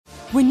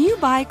When you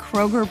buy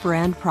Kroger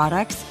brand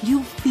products,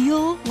 you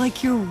feel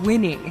like you're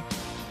winning.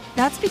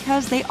 That's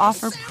because they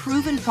offer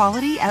proven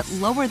quality at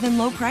lower than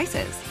low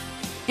prices.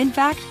 In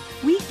fact,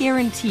 we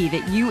guarantee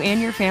that you and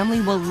your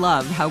family will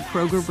love how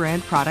Kroger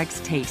brand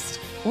products taste,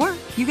 or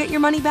you get your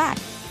money back.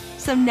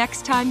 So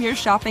next time you're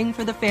shopping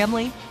for the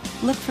family,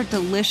 look for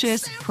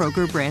delicious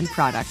Kroger brand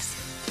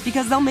products,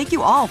 because they'll make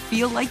you all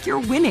feel like you're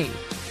winning.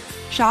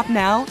 Shop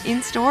now,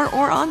 in-store,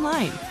 or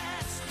online.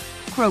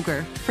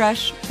 Kroger,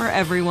 fresh for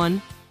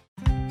everyone.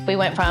 We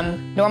went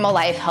from normal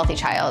life, healthy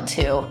child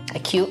to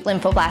acute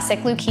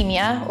lymphoblastic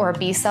leukemia, or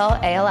B-cell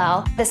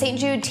ALL. The St.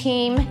 Jude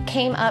team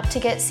came up to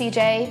get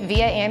CJ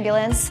via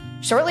ambulance.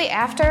 Shortly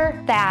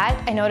after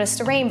that, I noticed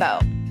a rainbow.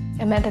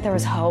 It meant that there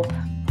was hope.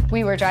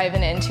 We were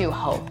driving into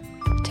hope.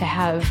 To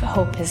have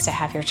hope is to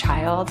have your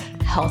child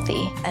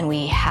healthy, and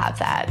we have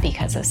that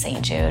because of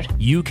St. Jude.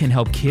 You can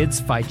help kids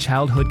fight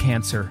childhood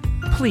cancer.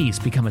 Please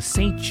become a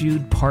St.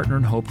 Jude Partner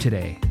in Hope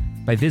today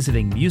by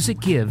visiting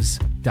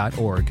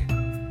musicgives.org.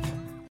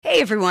 Hey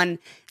everyone,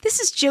 this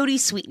is Jody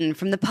Sweeten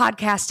from the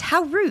podcast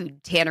How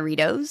Rude,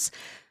 Tanneritos.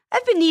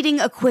 I've been needing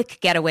a quick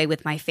getaway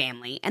with my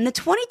family, and the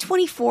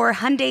 2024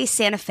 Hyundai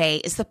Santa Fe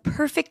is the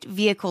perfect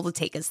vehicle to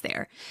take us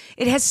there.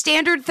 It has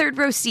standard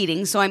third-row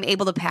seating, so I'm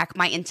able to pack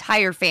my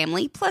entire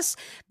family, plus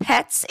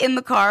pets, in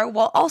the car,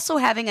 while also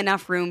having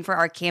enough room for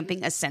our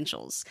camping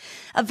essentials.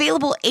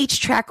 Available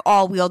H-Track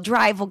all-wheel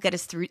drive will get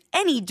us through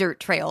any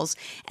dirt trails,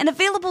 and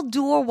available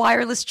dual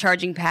wireless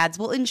charging pads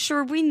will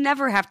ensure we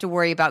never have to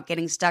worry about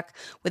getting stuck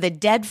with a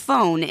dead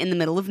phone in the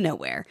middle of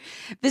nowhere.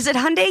 Visit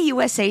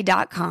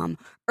HyundaiUSA.com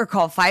or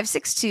call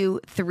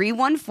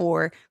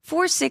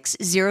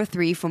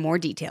 562-314-4603 for more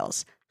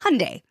details.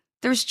 Hyundai,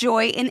 there's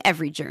joy in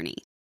every journey.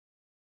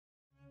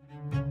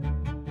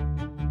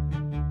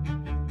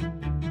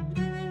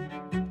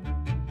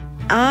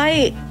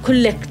 I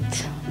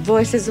collect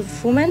voices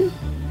of women,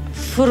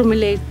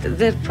 formulate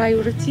their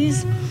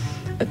priorities,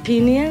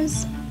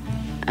 opinions,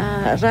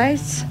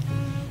 rights,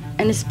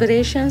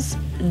 inspirations,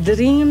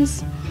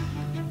 dreams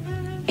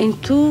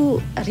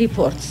into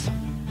reports.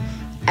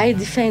 I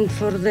defend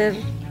for their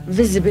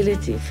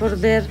visibility, for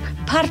their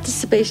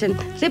participation,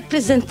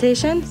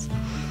 representations,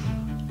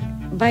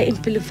 by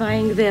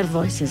amplifying their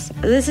voices.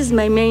 This is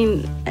my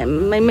main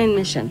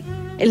mission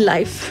in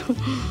life.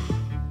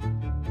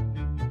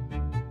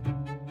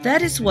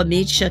 That is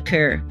Wamid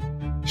Shakir.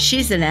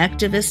 She's an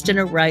activist and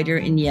a writer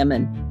in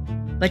Yemen,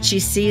 but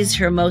she sees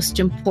her most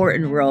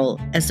important role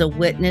as a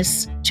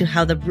witness to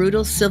how the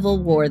brutal civil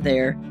war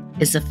there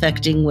is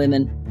affecting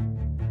women.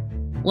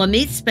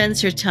 Wamid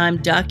spends her time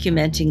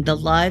documenting the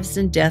lives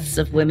and deaths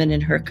of women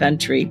in her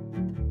country,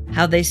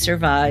 how they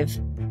survive,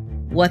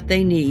 what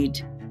they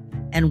need,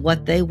 and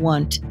what they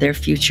want their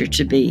future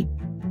to be.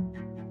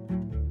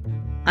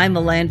 I'm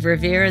Elan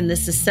Verveer, and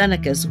this is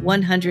Seneca's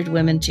 100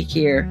 Women to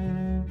Hear.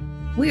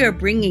 We are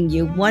bringing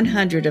you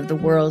 100 of the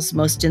world's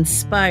most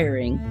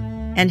inspiring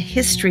and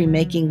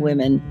history-making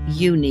women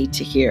you need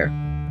to hear.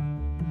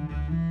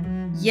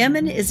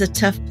 Yemen is a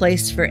tough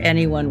place for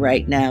anyone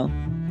right now.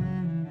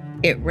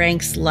 It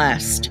ranks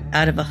last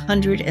out of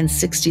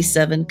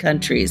 167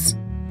 countries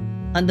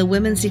on the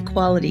Women's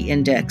Equality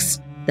Index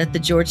that the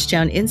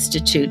Georgetown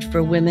Institute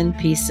for Women,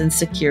 Peace, and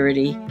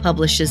Security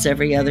publishes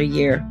every other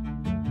year.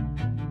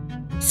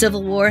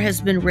 Civil war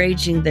has been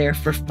raging there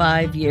for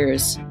 5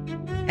 years,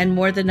 and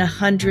more than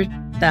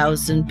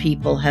 100,000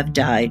 people have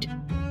died.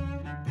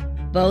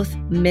 Both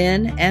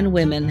men and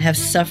women have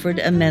suffered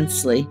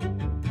immensely,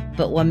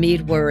 but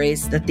Wamid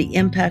worries that the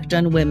impact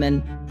on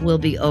women will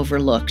be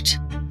overlooked.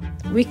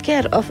 We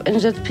care of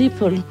injured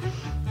people.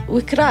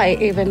 We cry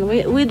even.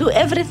 We do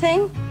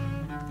everything.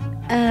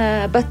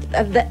 But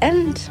at the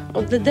end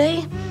of the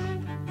day,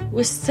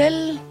 we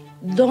still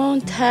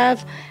don't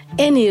have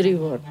any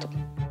reward.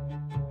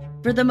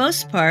 For the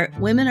most part,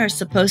 women are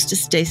supposed to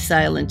stay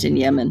silent in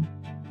Yemen.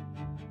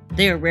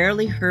 They are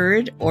rarely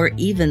heard or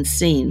even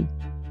seen.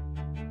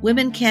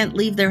 Women can't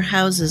leave their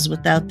houses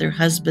without their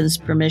husband's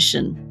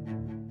permission.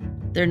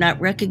 They're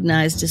not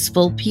recognized as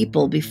full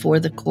people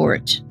before the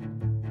court.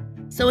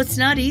 So it's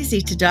not easy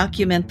to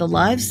document the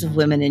lives of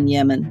women in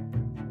Yemen,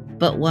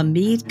 but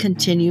Wamid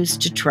continues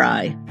to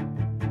try.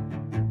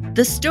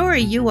 The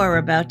story you are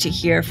about to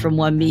hear from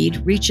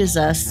Wamid reaches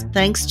us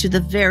thanks to the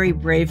very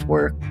brave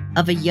work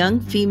of a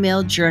young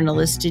female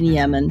journalist in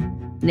Yemen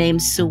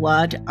named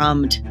Suad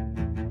Ahmed.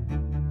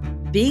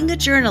 Being a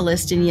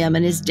journalist in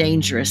Yemen is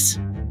dangerous.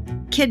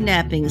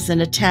 Kidnappings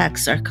and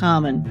attacks are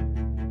common.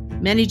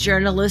 Many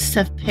journalists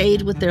have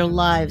paid with their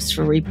lives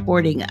for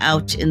reporting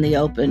out in the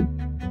open.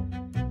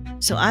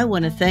 So I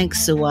want to thank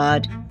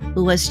Suad,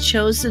 who has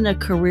chosen a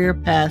career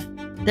path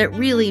that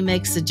really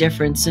makes a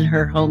difference in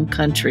her home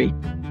country.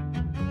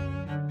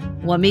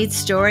 Wamid's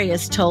story,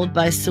 as told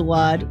by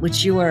Suad,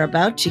 which you are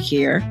about to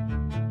hear,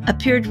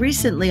 appeared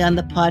recently on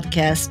the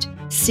podcast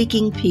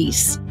Seeking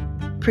Peace,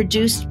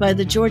 produced by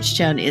the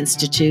Georgetown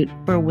Institute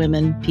for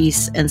Women,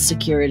 Peace, and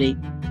Security.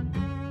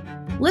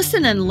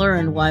 Listen and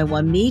learn why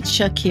Wamid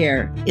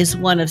Shakir is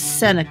one of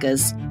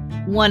Seneca's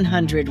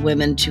 100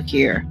 Women to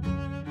Hear.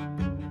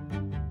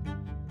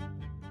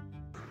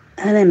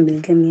 أهلا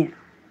بالجميع.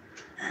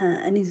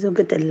 أنا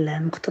زوجة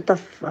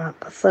المختطف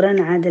قصران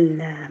عادل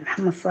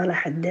محمد صالح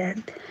حداد.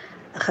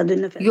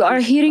 You are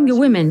hearing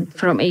women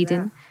from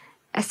Aden,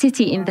 a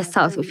city in the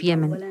south of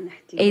Yemen.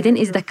 Aden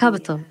is the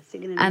capital,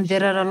 and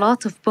there are a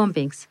lot of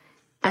bombings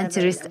and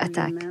terrorist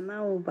attacks.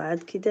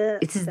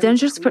 It is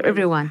dangerous for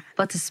everyone,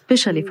 but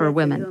especially for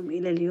women.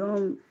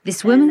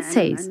 This woman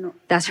says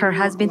that her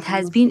husband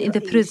has been in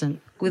the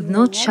prison with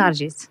no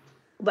charges.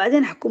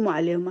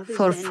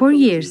 For 4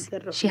 years,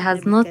 she has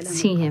not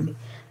seen him.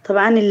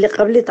 طبعاً اللي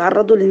قبلي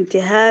تعرضوا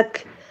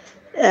لانتهاك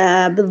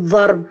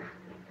بالضرب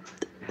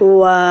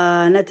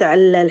ونتع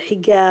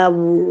الحجاب.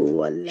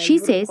 She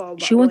says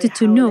she wanted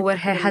to know where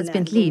her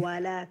husband lived,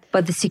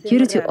 but the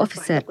security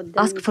officer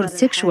asked for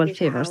sexual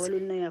favors.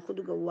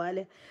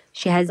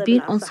 She has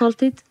been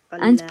insulted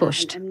and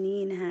pushed.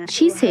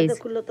 She says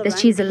that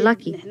she is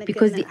lucky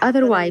because the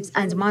other wives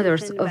and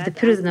mothers of the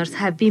prisoners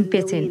have been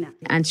beaten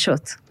and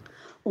shot.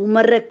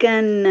 ومرة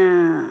كان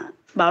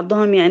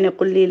بعضهم يعني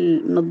يقول لي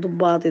من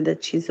الضباط إذا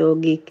تشي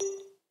زوجك.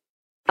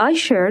 I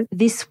shared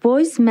this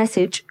voice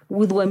message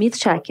with Wamid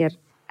Shakir,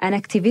 an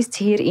activist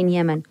here in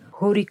Yemen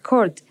who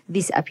record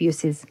these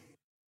abuses.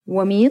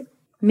 Wamid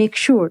makes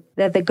sure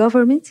that the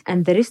government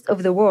and the rest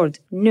of the world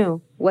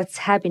know what's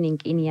happening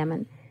in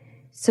Yemen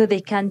so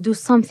they can do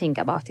something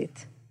about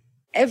it.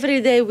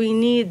 Every day we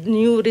need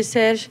new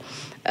research,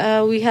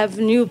 we have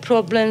new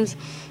problems,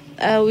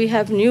 we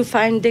have new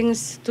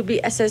findings to be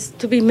assessed,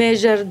 to be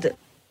measured.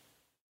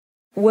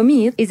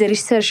 Wamid is a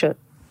researcher.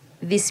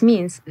 This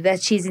means that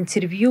she's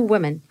interviewing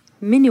women,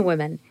 many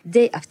women,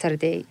 day after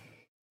day.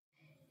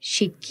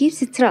 She keeps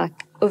track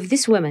of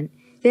these women,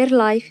 their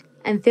life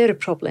and their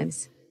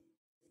problems.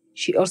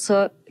 She also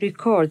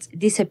records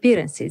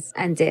disappearances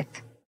and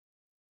death.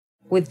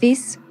 With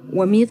this,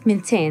 Wamid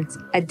maintains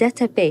a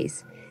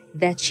database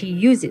that she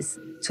uses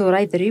to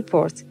write the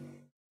report.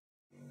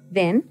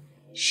 Then,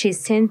 she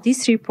sends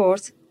this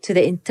report to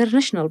the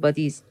international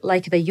bodies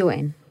like the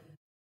UN.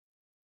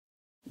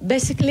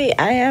 Basically,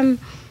 I am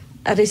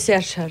a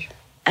researcher,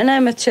 and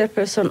I'm a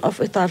chairperson of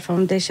ITAR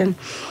Foundation.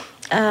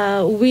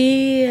 We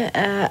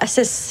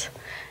assess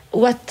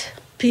what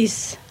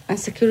peace and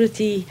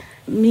security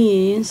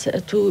means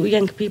to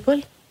young people,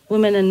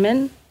 women and men.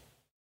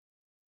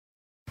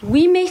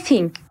 We may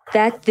think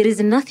that there is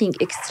nothing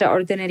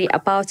extraordinary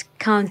about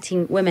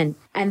counting women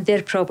and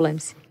their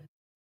problems.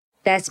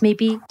 That may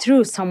be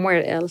true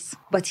somewhere else,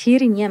 but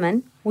here in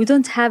Yemen, we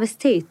don't have a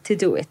state to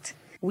do it.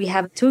 We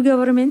have two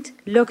governments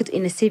locked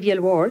in a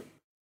civil war.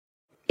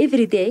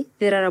 Every day,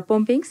 there are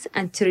bombings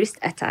and terrorist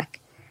attacks,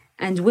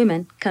 and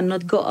women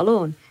cannot go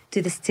alone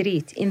to the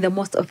street in the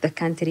most of the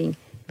country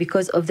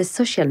because of the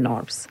social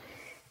norms.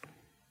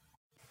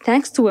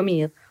 Thanks to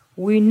Wamid,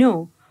 we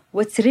know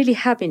what's really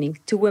happening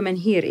to women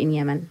here in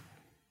Yemen.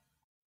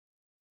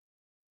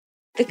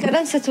 The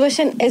current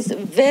situation is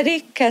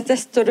very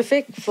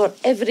catastrophic for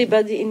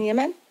everybody in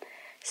Yemen,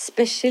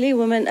 especially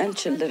women and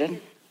children.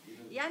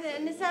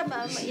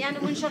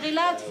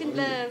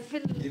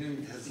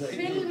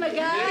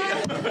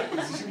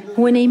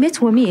 When I met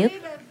Wamid,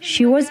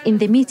 she was in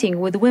the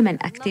meeting with women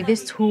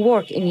activists who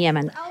work in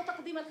Yemen.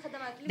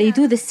 They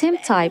do the same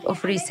type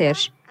of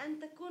research.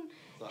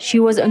 She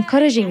was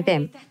encouraging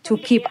them to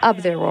keep up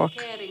their work.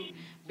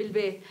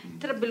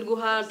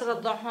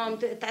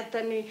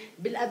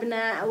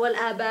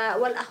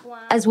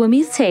 As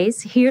Wamid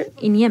says, here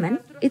in Yemen,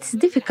 it's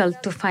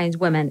difficult to find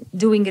women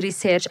doing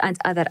research and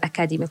other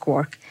academic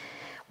work.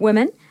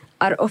 Women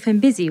are often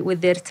busy with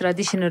their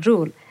traditional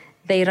role.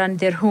 They run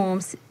their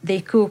homes,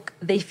 they cook,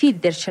 they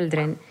feed their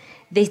children.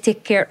 They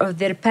take care of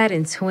their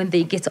parents when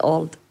they get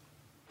old.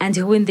 And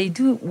when they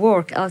do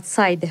work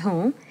outside the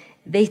home,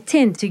 they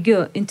tend to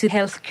go into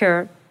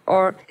healthcare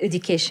or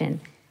education.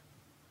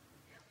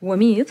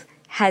 Wamid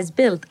has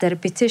built a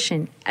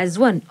reputation as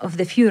one of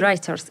the few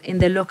writers in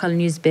the local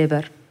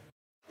newspaper.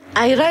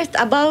 I write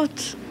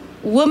about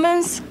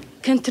women's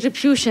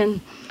contribution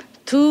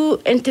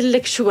to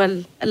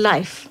intellectual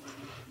life.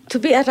 To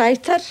be a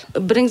writer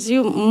brings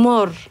you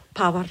more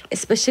power,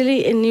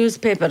 especially in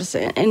newspapers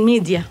and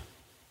media.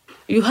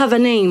 You have a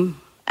name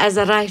as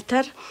a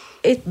writer.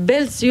 It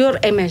builds your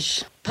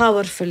image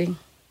powerfully.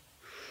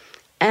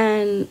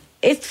 And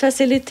it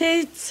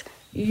facilitates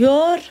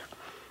your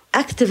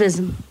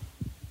activism.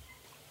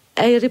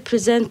 I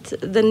represent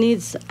the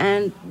needs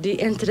and the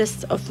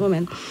interests of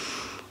women.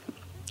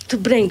 To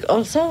bring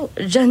also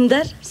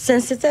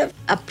gender-sensitive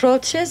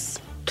approaches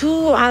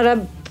to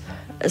Arab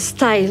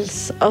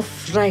styles of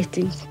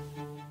writing.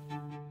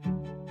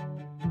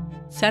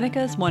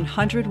 Seneca's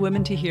 100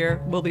 Women to Hear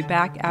will be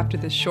back after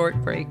this short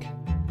break.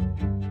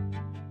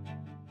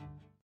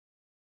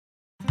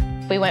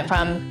 We went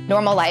from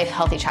normal life,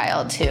 healthy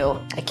child to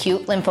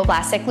acute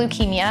lymphoblastic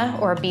leukemia,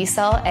 or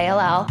B-cell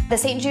ALL. The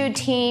St. Jude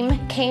team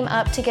came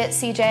up to get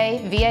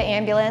CJ via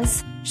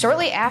ambulance.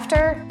 Shortly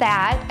after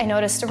that, I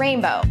noticed a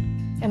rainbow.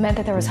 It meant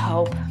that there was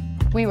hope.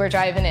 We were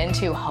driving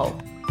into hope.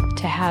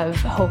 To have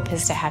hope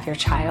is to have your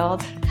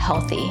child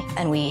healthy,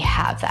 and we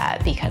have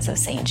that because of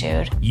St.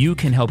 Jude. You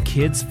can help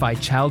kids fight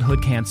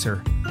childhood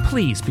cancer.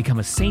 Please become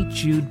a St.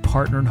 Jude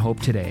Partner in Hope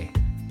today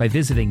by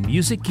visiting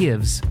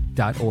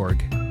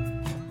musicgives.org.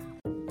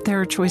 There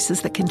are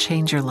choices that can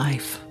change your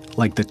life.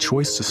 Like the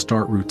choice to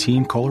start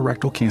routine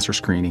colorectal cancer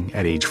screening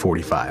at age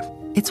 45.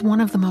 It's one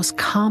of the most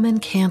common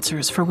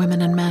cancers for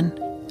women and men,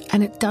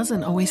 and it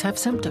doesn't always have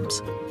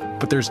symptoms.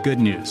 But there's good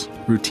news.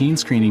 Routine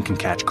screening can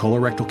catch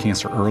colorectal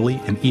cancer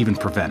early and even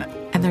prevent it.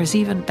 And there's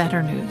even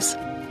better news.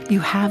 You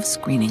have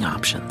screening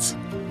options.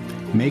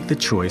 Make the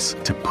choice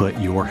to put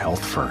your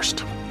health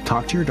first.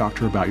 Talk to your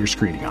doctor about your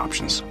screening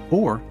options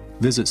or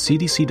visit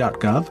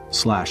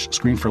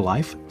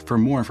cdc.gov/screenforlife for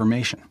more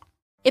information.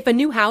 If a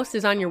new house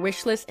is on your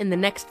wish list in the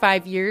next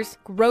 5 years,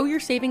 grow your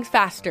savings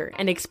faster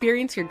and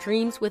experience your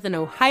dreams with an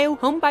Ohio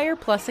Homebuyer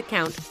Plus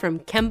account from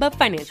Kemba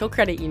Financial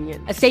Credit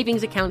Union. A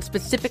savings account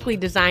specifically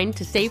designed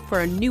to save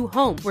for a new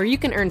home where you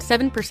can earn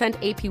 7%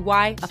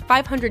 APY, a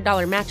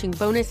 $500 matching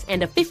bonus,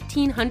 and a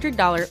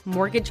 $1,500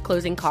 mortgage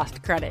closing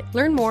cost credit.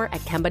 Learn more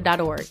at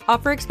Kemba.org.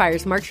 Offer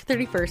expires March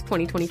 31st,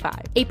 2025.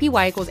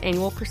 APY equals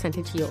annual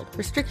percentage yield.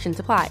 Restrictions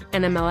apply.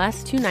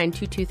 NMLS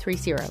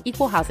 292230.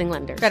 Equal housing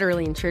lender.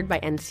 Federally insured by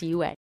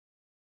NCUA.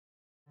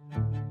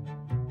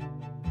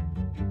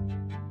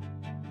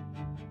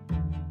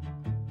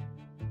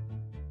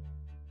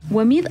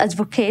 Wamid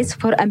advocates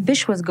for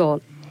ambitious goal.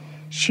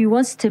 She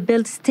wants to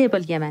build stable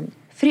Yemen,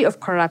 free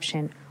of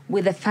corruption,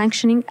 with a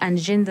functioning and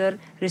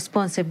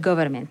gender-responsive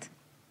government.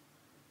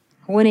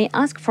 When I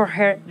asked for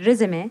her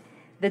resume,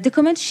 the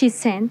document she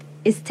sent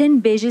is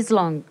 10 pages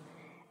long,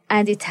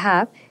 and it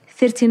have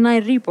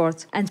 39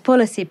 reports and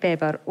policy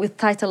paper with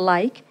title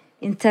like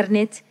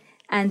Internet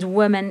and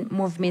Women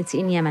Movements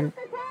in Yemen.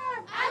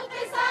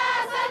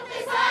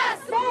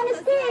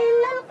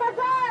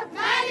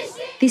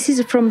 This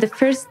is from the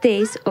first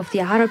days of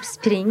the Arab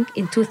Spring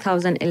in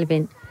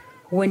 2011,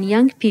 when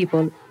young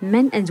people,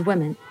 men and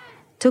women,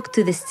 took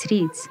to the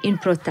streets in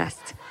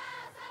protest.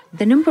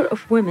 The number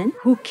of women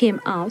who came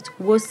out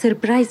was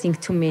surprising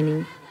to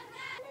many.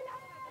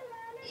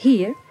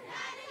 Here,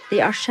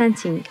 they are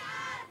chanting,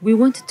 "We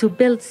want to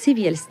build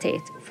civil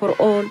state for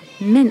all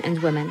men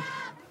and women."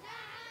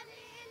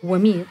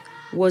 Wamid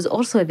was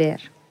also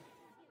there.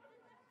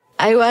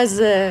 I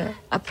was a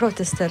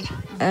protester,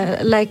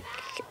 like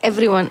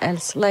everyone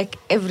else, like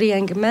every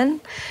young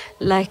man,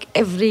 like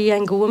every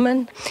young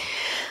woman.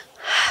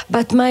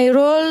 But my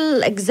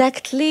role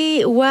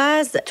exactly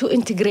was to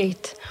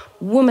integrate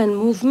women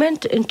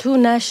movement into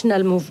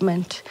national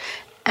movement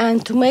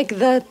and to make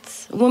that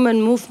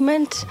women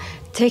movement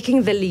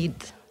taking the lead.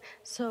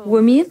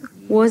 Wamid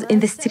was in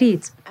the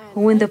streets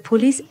when the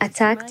police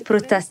attacked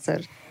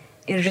protesters.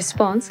 In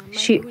response,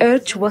 she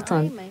urged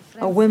Watan,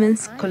 a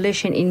women's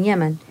coalition in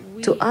Yemen,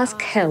 to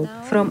ask help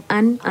from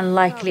an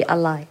unlikely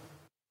ally.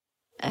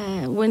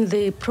 When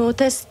the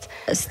protest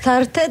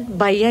started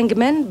by young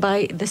men, by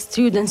the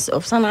students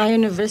of Sana'a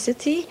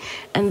University,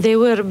 and they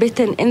were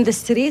beaten in the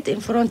street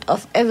in front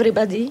of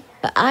everybody,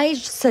 I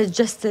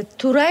suggested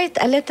to write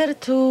a letter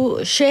to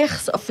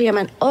Sheikhs of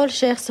Yemen, all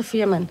Sheikhs of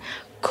Yemen,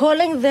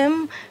 calling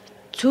them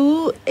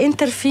to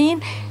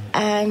intervene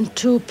and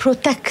to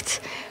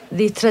protect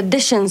the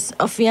traditions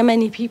of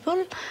Yemeni people,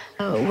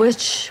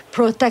 which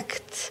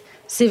protect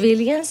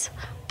civilians,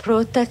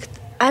 protect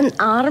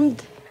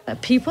unarmed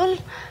people,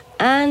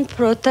 and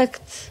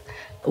protect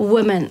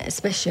women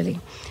especially.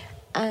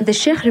 The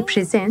Sheikh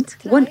represents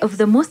one of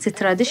the most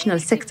traditional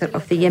sectors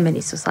of the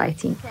Yemeni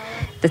society,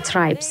 the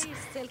tribes.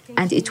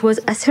 And it was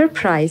a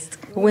surprise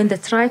when the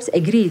tribes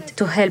agreed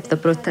to help the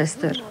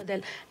protester.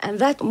 And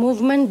that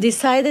movement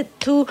decided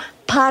to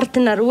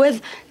partner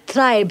with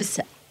tribes.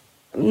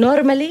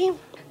 Normally,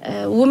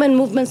 women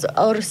movements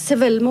or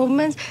civil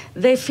movements,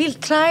 they feel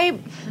tribe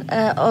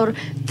or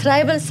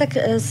tribal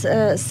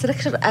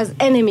structure as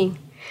enemy.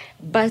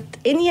 But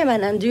in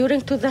Yemen and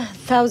during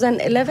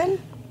 2011,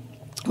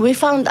 we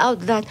found out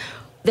that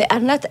they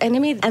are not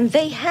enemy and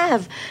they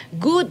have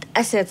good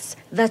assets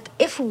that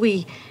if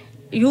we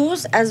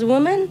use as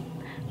women,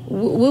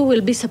 we will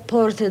be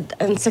supported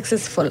and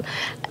successful.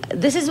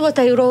 This is what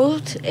I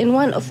wrote in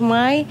one of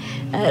my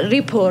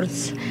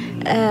reports,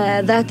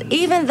 that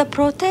even the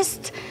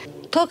protest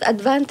took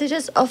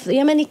advantages of the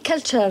Yemeni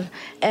culture.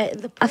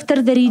 After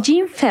the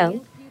regime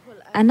fell,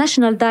 a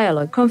national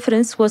dialogue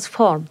conference was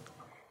formed.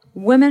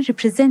 Women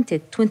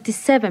represented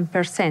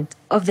 27%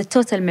 of the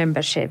total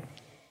membership.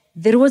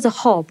 There was a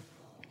hope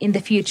in the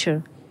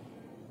future.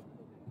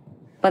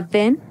 But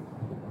then,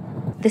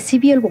 the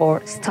civil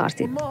war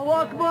started.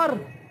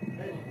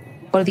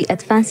 All the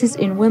advances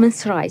in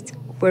women's rights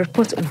were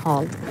put on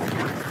hold.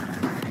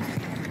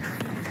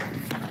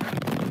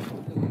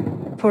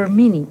 For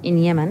many in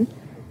Yemen,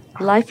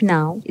 life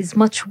now is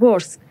much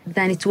worse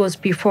than it was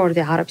before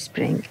the Arab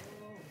Spring.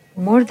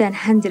 More than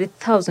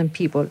 100,000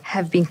 people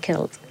have been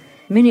killed,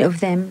 many of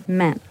them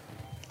men,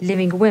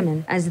 leaving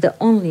women as the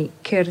only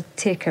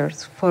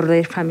caretakers for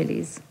their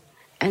families.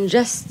 And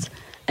just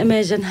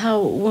imagine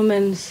how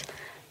women's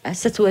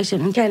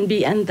situation can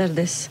be under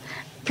this.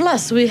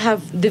 Plus, we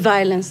have the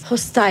violence,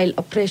 hostile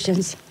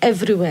operations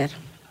everywhere.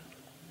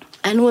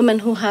 And women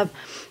who have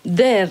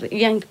their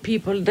young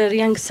people, their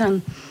young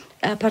son,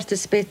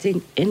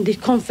 participating in the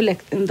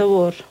conflict, in the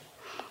war,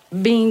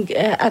 being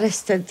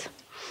arrested,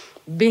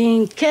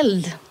 being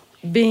killed,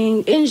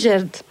 being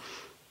injured.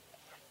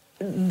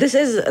 This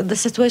is the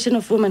situation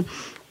of women.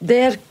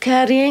 They're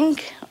carrying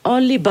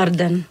only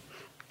burden,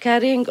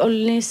 carrying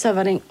only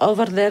suffering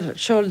over their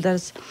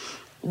shoulders.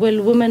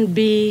 Will women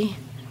be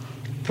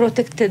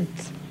protected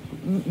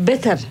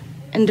better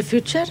in the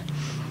future?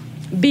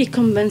 Be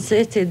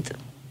compensated?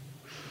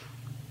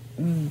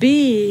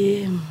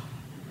 Be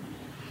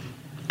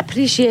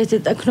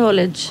appreciated,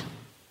 acknowledged?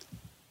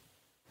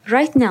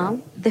 Right now,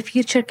 the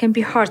future can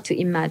be hard to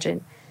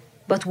imagine,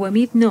 but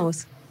Wamid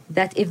knows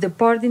that if the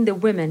burden the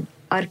women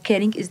are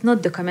carrying is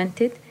not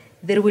documented,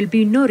 there will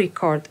be no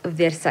record of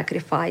their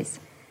sacrifice,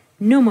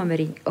 no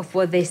memory of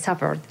what they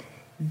suffered.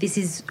 This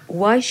is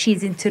why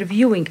she's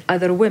interviewing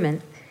other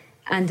women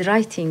and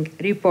writing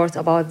reports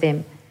about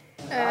them.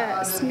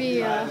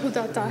 اسمي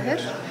هدى طاهر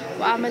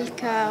وأعمل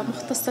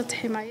كمختصة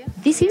حماية.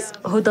 This is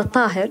Huda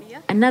Tahir,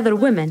 another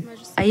woman,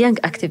 a young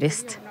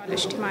activist.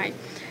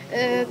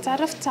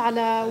 تعرفت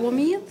على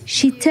وميض.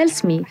 She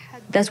tells me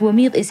that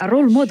Wamid is a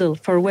role model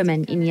for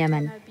women in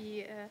Yemen,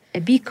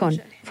 a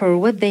beacon for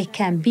what they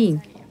can be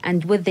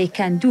and what they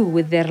can do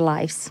with their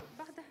lives.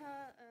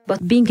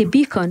 But being a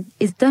beacon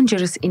is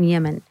dangerous in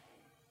Yemen.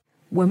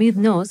 Wamid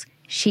knows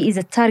she is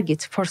a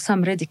target for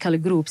some radical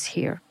groups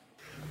here.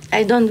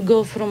 I don't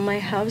go from my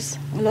house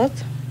a lot.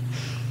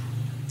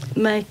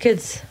 My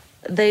kids,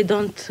 they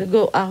don't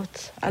go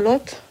out a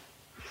lot.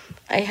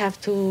 I have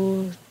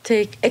to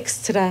take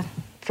extra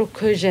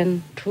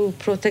precaution to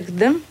protect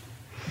them.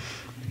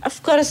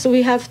 Of course,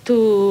 we have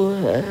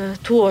to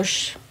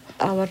wash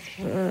our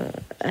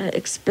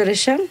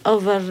expression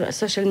over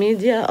social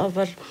media,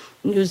 over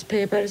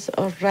newspapers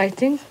or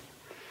writing,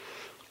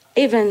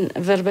 even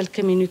verbal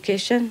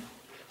communication.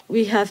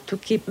 We have to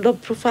keep low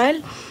profile,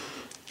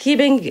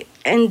 keeping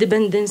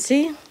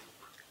independency,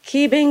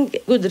 keeping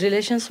good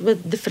relations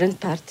with different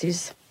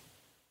parties.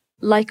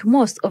 Like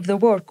most of the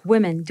work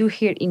women do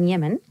here in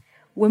Yemen,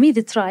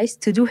 Wamid tries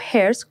to do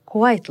hers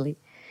quietly,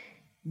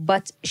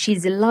 but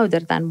she's louder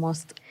than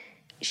most.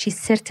 She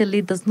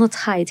certainly does not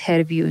hide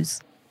her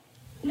views.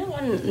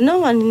 No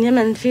one in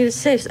Yemen feels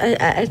safe.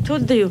 I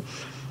told you,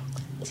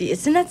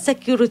 it's not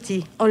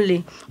security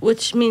only,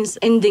 which means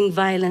ending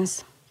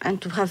violence,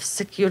 and to have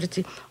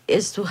security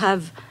is to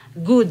have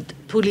good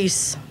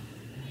police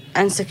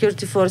and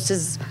security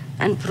forces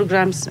and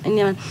programs in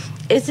Yemen.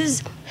 It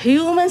is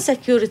human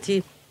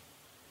security.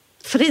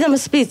 Freedom of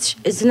speech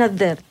is not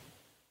there.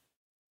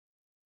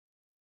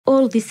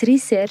 All this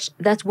research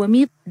that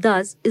Wamid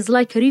does is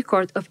like a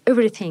record of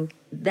everything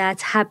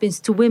that happens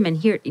to women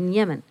here in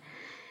Yemen,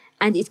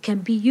 and it can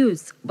be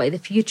used by the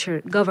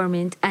future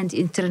government and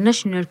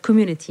international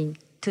community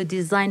to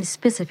design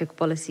specific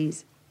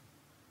policies.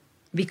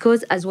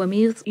 Because, as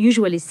Wamid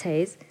usually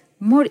says,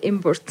 more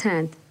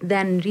important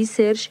than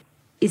research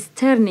is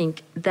turning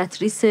that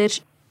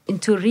research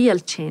into real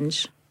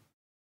change.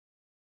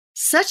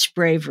 Such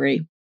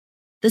bravery.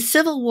 The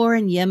civil war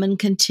in Yemen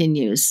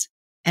continues,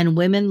 and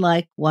women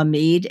like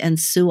Wamid and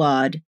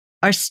Suad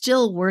are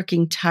still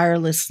working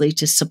tirelessly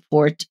to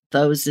support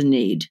those in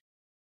need.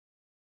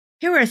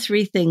 Here are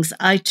 3 things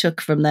I took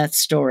from that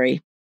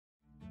story.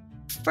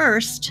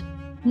 First,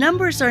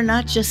 numbers are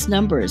not just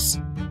numbers.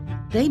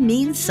 They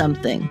mean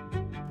something.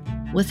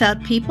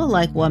 Without people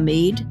like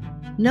Wamid,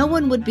 no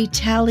one would be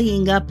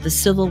tallying up the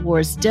Civil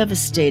War's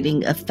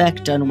devastating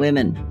effect on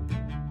women.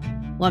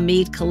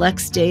 Wamid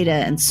collects data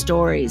and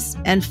stories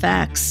and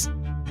facts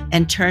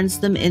and turns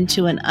them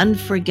into an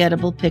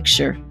unforgettable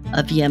picture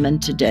of Yemen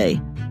today.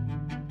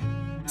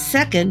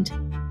 Second,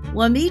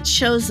 Wamid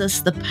shows us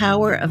the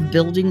power of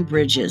building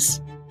bridges.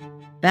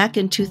 Back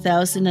in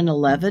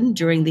 2011,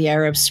 during the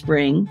Arab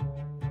Spring,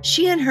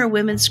 she and her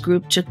women's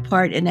group took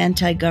part in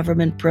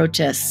anti-government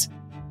protests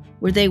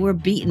where they were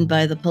beaten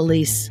by the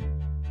police.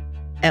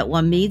 At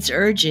Wamid's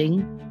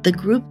urging, the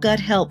group got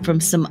help from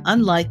some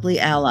unlikely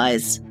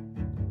allies,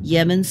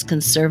 Yemen's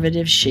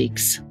conservative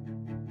sheiks.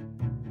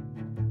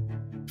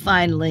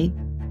 Finally,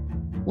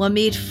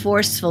 Wamid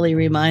forcefully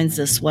reminds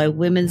us why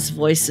women's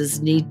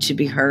voices need to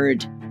be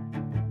heard.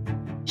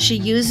 She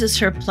uses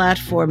her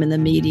platform in the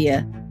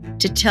media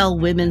to tell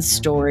women's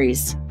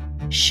stories,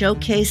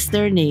 showcase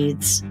their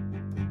needs,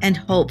 and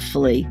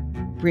hopefully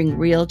bring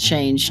real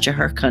change to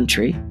her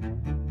country.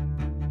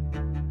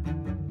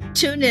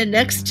 Tune in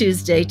next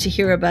Tuesday to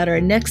hear about our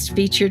next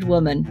featured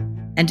woman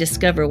and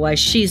discover why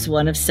she's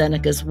one of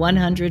Seneca's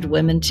 100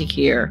 Women to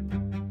Hear.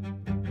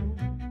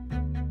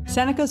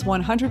 Seneca's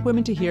 100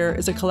 Women to Hear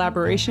is a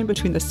collaboration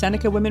between the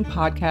Seneca Women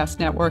Podcast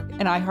Network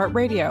and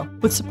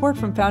iHeartRadio, with support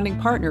from founding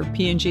partner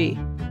P&G.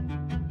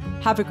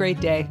 Have a great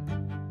day.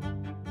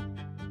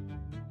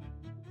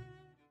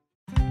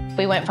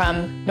 We went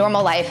from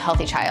normal life,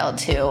 healthy child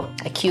to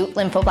acute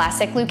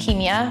lymphoblastic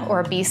leukemia,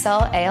 or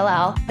B-cell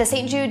ALL. The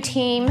St. Jude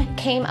team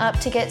came up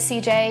to get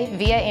CJ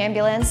via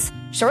ambulance.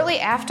 Shortly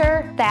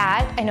after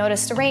that, I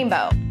noticed a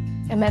rainbow.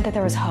 It meant that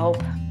there was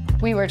hope.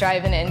 We were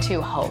driving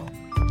into hope.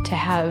 To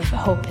have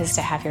hope is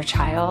to have your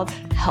child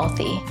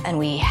healthy, and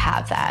we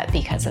have that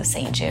because of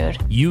St. Jude.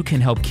 You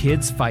can help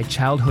kids fight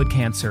childhood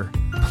cancer.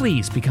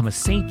 Please become a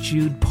St.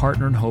 Jude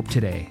Partner in Hope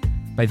today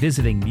by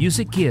visiting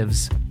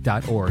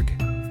musicgives.org.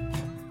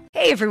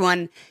 Hey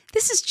everyone,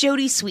 this is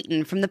Jodie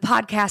Sweetin from the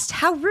podcast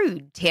How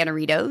Rude,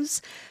 Tanneritos.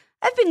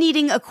 I've been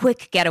needing a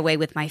quick getaway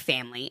with my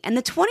family, and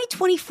the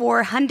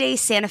 2024 Hyundai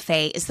Santa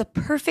Fe is the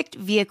perfect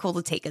vehicle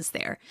to take us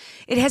there.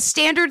 It has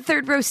standard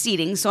third-row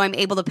seating, so I'm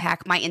able to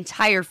pack my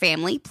entire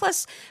family,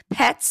 plus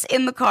pets,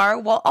 in the car,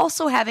 while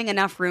also having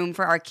enough room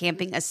for our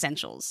camping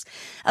essentials.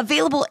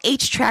 Available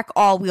H-Track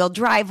all-wheel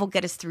drive will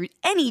get us through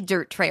any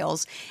dirt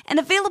trails, and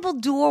available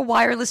dual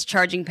wireless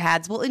charging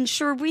pads will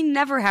ensure we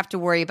never have to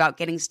worry about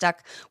getting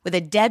stuck with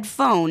a dead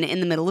phone in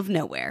the middle of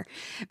nowhere.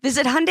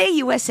 Visit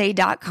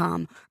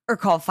HyundaiUSA.com or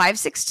call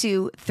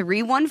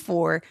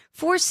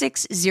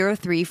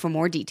 562-314-4603 for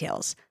more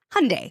details.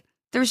 Hyundai,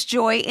 there's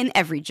joy in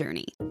every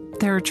journey.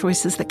 There are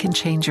choices that can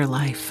change your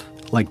life.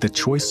 Like the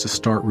choice to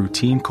start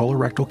routine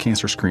colorectal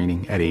cancer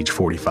screening at age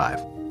 45.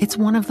 It's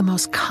one of the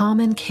most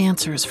common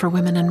cancers for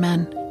women and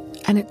men,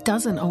 and it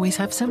doesn't always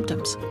have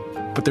symptoms.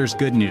 But there's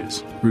good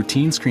news.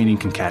 Routine screening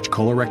can catch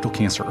colorectal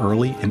cancer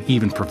early and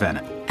even prevent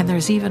it. And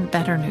there's even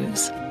better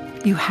news.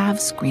 You have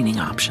screening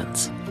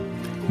options.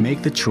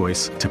 Make the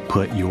choice to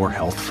put your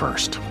health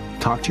first.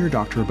 Talk to your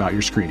doctor about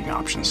your screening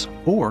options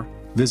or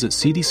visit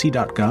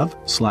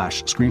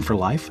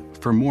cdc.gov/screenforlife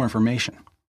for more information.